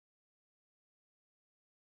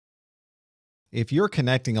If you're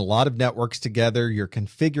connecting a lot of networks together, you're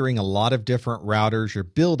configuring a lot of different routers, you're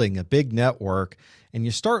building a big network, and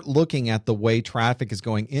you start looking at the way traffic is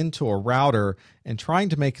going into a router and trying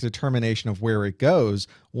to make a determination of where it goes,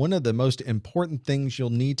 one of the most important things you'll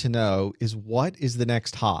need to know is what is the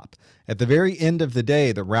next hop. At the very end of the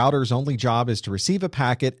day, the router's only job is to receive a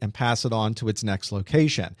packet and pass it on to its next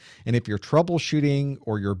location. And if you're troubleshooting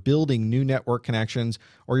or you're building new network connections,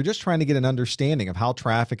 or you're just trying to get an understanding of how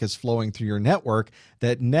traffic is flowing through your network,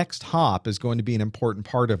 that next hop is going to be an important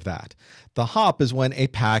part of that. The hop is when a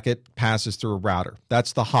packet passes through a router.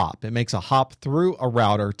 That's the hop. It makes a hop through a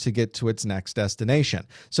router to get to its next destination.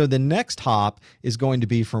 So the next hop is going to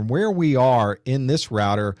be from where we are in this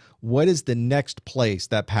router, what is the next place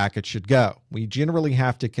that packet should go? We generally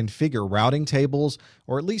have to configure routing tables,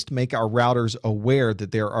 or at least make our routers aware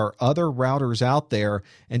that there are other routers out there,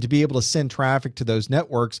 and to be able to send traffic to those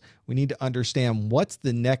networks, we need to understand what's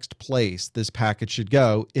the next place this packet should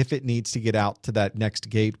go if it needs to get out to that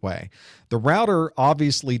next gateway. The router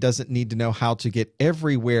obviously doesn't need to know how to get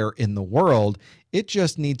everywhere in the world. It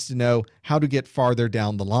just needs to know how to get farther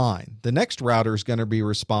down the line. The next router is going to be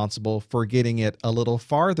responsible for getting it a little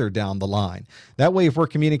farther down the line. That way, if we're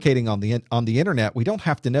communicating on the internet, we don't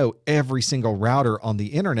have to know every single router on the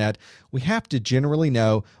internet. We have to generally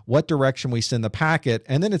know what direction we send the packet,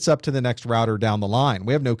 and then it's up to the next router down the line.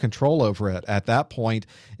 We have no control over it. At that point,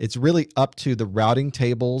 it's really up to the routing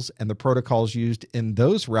tables and the protocols used in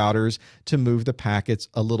those routers to move the packets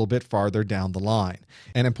a little bit farther down the line.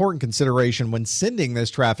 An important consideration when sending this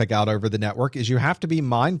traffic out over the network is you have to be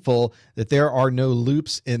mindful that there are no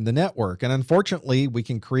loops in the network. And unfortunately, we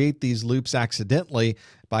can create these loops accidentally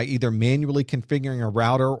by either manually configuring a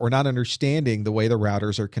router or not understanding the way the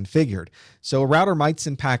routers are configured. So a router might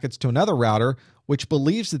send packets to another router, which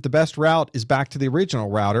believes that the best route is back to the original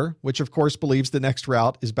router, which of course believes the next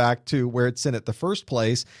route is back to where it sent it the first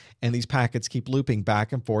place, and these packets keep looping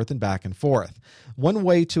back and forth and back and forth. One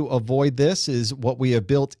way to avoid this is what we have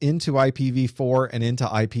built into IPv4 and into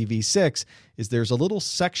IPv6 is there's a little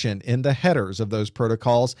section in the headers of those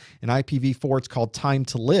protocols. In IPv4, it's called time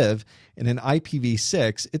to live, and in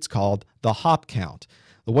IPv6, it's called the hop count.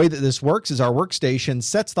 The way that this works is our workstation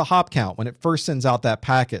sets the hop count when it first sends out that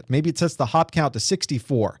packet. Maybe it sets the hop count to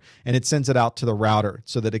 64 and it sends it out to the router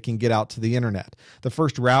so that it can get out to the internet. The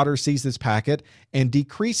first router sees this packet and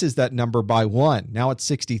decreases that number by 1. Now it's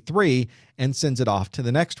 63 and sends it off to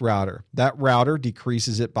the next router. That router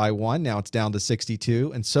decreases it by 1. Now it's down to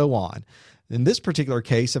 62 and so on. In this particular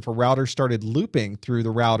case, if a router started looping through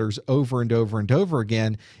the routers over and over and over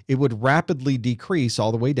again, it would rapidly decrease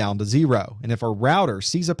all the way down to 0. And if a router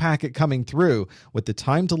sees a packet coming through with the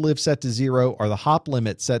time to live set to 0 or the hop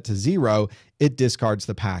limit set to 0, it discards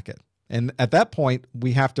the packet. And at that point,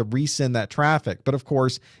 we have to resend that traffic. But of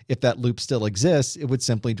course, if that loop still exists, it would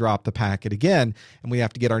simply drop the packet again. And we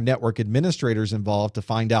have to get our network administrators involved to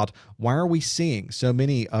find out, why are we seeing so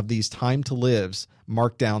many of these time to lives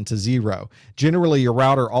marked down to 0? Generally, your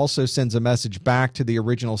router also sends a message back to the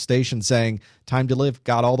original station saying, time to live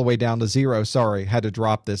got all the way down to 0. Sorry, had to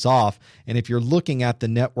drop this off. And if you're looking at the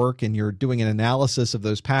network and you're doing an analysis of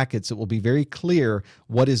those packets, it will be very clear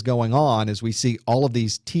what is going on as we see all of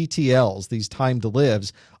these TTLs, these time to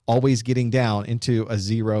lives, always getting down into a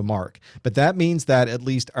 0 mark. But that means that at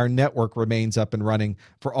least our network remains up and running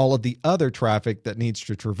for all of the other traffic that needs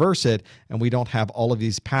to traverse it, and we don't have all of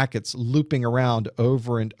these packets looping around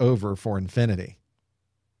over and over for infinity.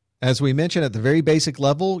 As we mentioned at the very basic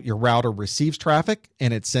level, your router receives traffic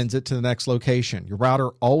and it sends it to the next location. Your router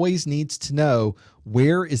always needs to know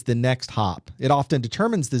where is the next hop. It often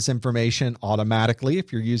determines this information automatically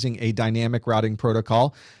if you're using a dynamic routing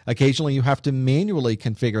protocol. Occasionally you have to manually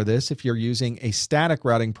configure this. If you're using a static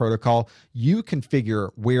routing protocol, you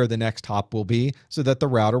configure where the next hop will be so that the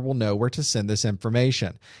router will know where to send this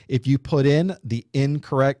information. If you put in the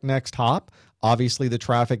incorrect next hop, obviously, the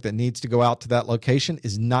traffic that needs to go out to that location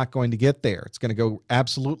is not going to get there. It's going to go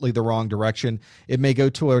absolutely the wrong direction. It may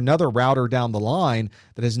go to another router down the line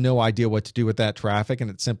that has no idea what to do with that traffic,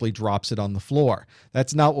 and it simply drops it on the floor.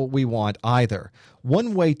 That's not what we want either.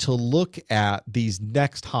 One way to look at these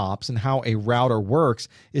next hops and how a router works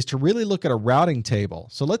is to really look at a routing table.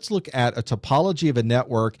 So let's look at a topology of a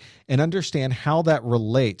network and understand how that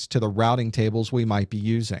relates to the routing tables we might be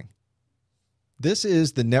using. This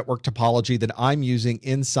is the network topology that I'm using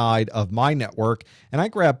inside of my network, and I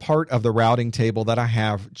grab part of the routing table that I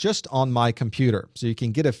have just on my computer so you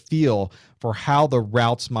can get a feel for how the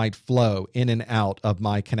routes might flow in and out of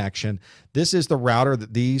my connection. This is the router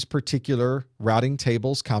that these particular routing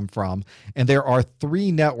tables come from, and there are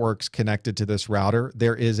 3 networks connected to this router.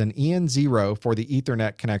 There is an EN0 for the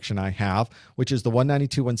Ethernet connection I have, which is the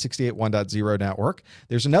 192.168.1.0 network.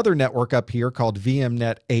 There's another network up here called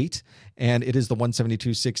VMnet 8, and it is the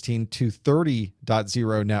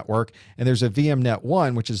 172.16.230.0 network. And there's a VMnet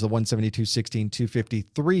 1, which is the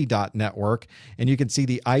 172.16.253. network. And you can see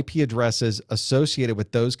the IP addresses associated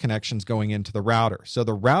with those connections going into the router. So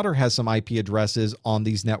the router has some IP addresses on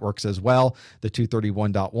these networks as well, the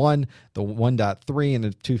 231.1, the 1.3, and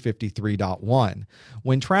the 253.1.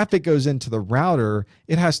 When traffic goes into the router,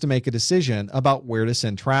 it has to make a decision about where to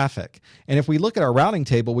send traffic. And if we look at our routing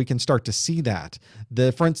table, we can start to see that.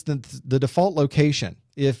 For instance, the default location,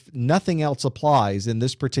 if nothing else applies in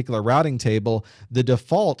this particular routing table, the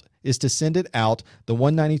default is to send it out the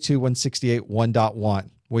 192.168.1.1,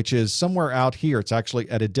 which is somewhere out here. It's actually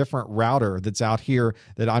at a different router that's out here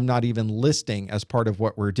that I'm not even listing as part of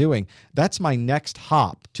what we're doing. That's my next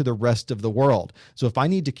hop to the rest of the world. So if I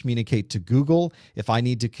need to communicate to Google, if I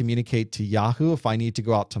need to communicate to Yahoo, if I need to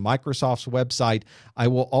go out to Microsoft's website, I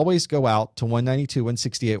will always go out to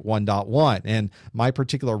 192.168.1.1. And my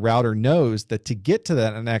particular router knows that to get to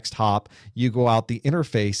that next hop, you go out the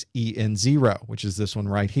interface EN0, which is this one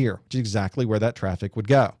right here, which is exactly where that traffic would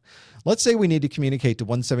go. Let's say we need to communicate to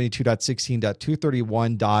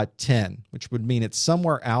 172.16.231.10, which would mean it's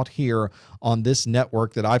somewhere out here on this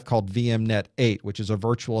network that I've called VMnet 8, which is a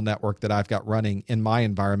virtual network that I've got running in my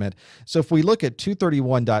environment. So if we look at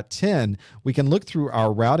 231.10, we can look through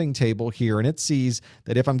our routing table here, and it sees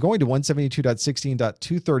that if I'm going to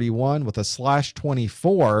 172.16.231 with a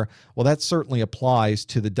 /24, well, that certainly applies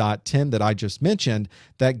to the .10 that I just mentioned.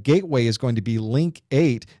 That gateway is going to be link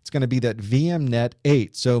 8. It's going to be that VMnet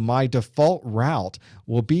 8. So my default route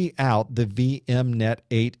will be out the VMnet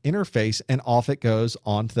 8 interface, and off it goes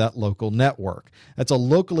onto that local network. That's a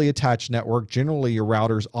locally attached network. Generally, your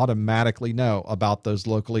routers automatically know about those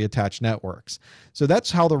locally attached networks. So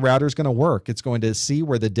that's how the router is going to work. It's going to see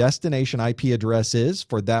where the destination IP address is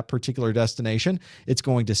for that particular destination. It's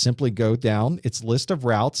going to simply go down its list of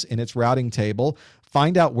routes in its routing table,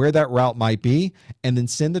 find out where that route might be, and then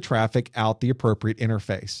send the traffic out the appropriate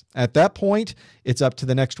interface. At that point, it's up to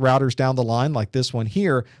the next routers down the line, like this one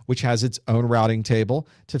here, which has its own routing table,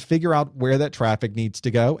 to figure out where that traffic needs to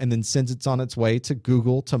go, and then sends it on its way to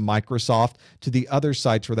Google, to Microsoft, to the other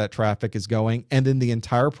sites where that traffic is going, and then the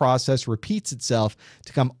entire process repeats itself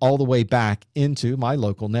to come all the way back into my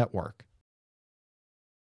local network.